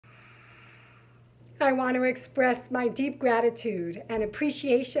I want to express my deep gratitude and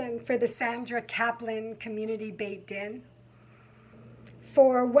appreciation for the Sandra Kaplan Community Beit Din,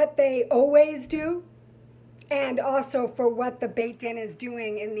 for what they always do, and also for what the Beit Din is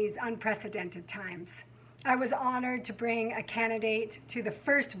doing in these unprecedented times. I was honored to bring a candidate to the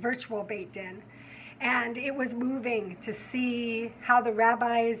first virtual Beit Din, and it was moving to see how the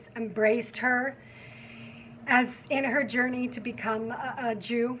rabbis embraced her as in her journey to become a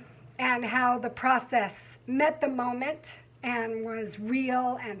Jew, and how the process met the moment and was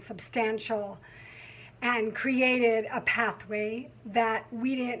real and substantial and created a pathway that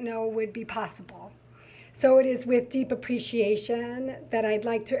we didn't know would be possible. So it is with deep appreciation that I'd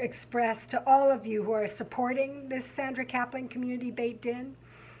like to express to all of you who are supporting this Sandra Kaplan Community Beit Din,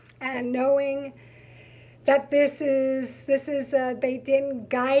 and knowing that this is a Beit Din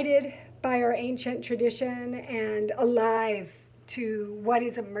guided by our ancient tradition and alive to what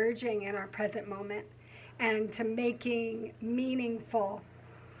is emerging in our present moment, and to making meaningful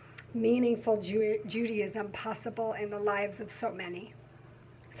Judaism possible in the lives of so many.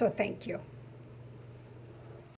 So thank you.